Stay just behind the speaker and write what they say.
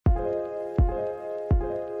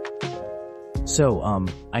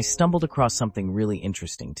I stumbled across something really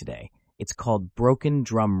interesting today. It's called Broken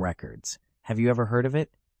Drum Records. Have you ever heard of it?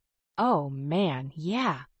 Oh, man,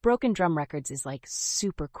 yeah. Broken Drum Records is like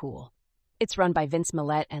super cool. It's run by Vince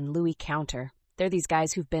Millette and Louis Counter. They're these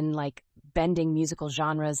guys who've been like bending musical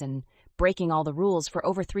genres and breaking all the rules for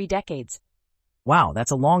over 3 decades. Wow,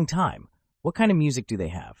 that's a long time. What kind of music do they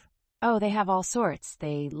have? Oh, they have all sorts.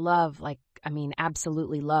 They love,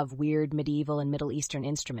 absolutely love weird medieval and Middle Eastern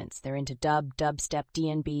instruments. They're into dubstep,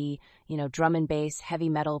 D&B, drum and bass, heavy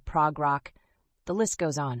metal, prog rock. The list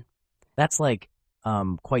goes on. That's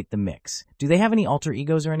quite the mix. Do they have any alter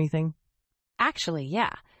egos or anything? Actually,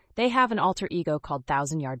 yeah. They have an alter ego called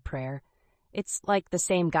Thousand Yard Prayer. It's like the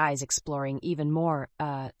same guys exploring even more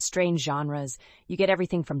strange genres. You get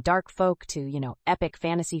everything from dark folk to, epic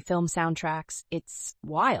fantasy film soundtracks. It's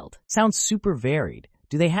wild. Sounds super varied.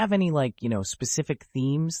 Do they have any, specific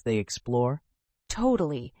themes they explore?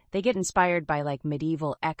 Totally. They get inspired by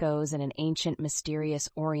medieval echoes and an ancient mysterious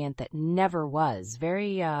Orient that never was.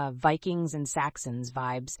 Very Vikings and Saxons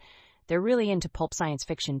vibes. They're really into pulp science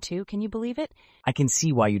fiction too, can you believe it? I can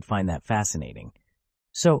see why you'd find that fascinating.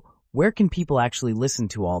 So, where can people actually listen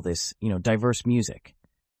to all this, diverse music?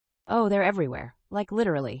 Oh, they're everywhere.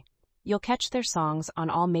 Literally. You'll catch their songs on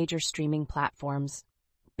all major streaming platforms,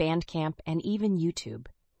 Bandcamp, and even YouTube.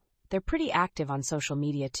 They're pretty active on social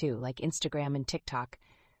media too, like Instagram and TikTok.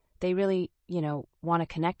 They really, want to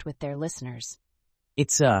connect with their listeners.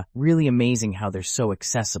 It's really amazing how they're so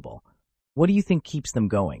accessible. What do you think keeps them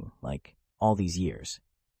going, all these years?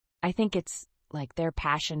 I think it's their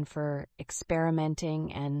passion for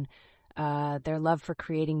experimenting and their love for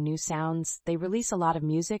creating new sounds. They release a lot of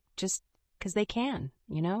music just because they can,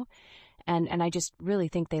 and I just really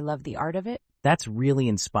think they love the art of it. That's really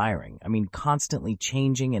inspiring. I mean, constantly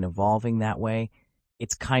changing and evolving that way,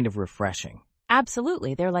 it's kind of refreshing.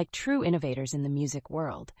 Absolutely. They're like true innovators in the music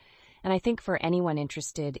world. And I think for anyone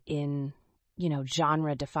interested in,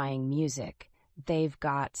 genre-defying music, they've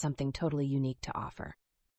got something totally unique to offer.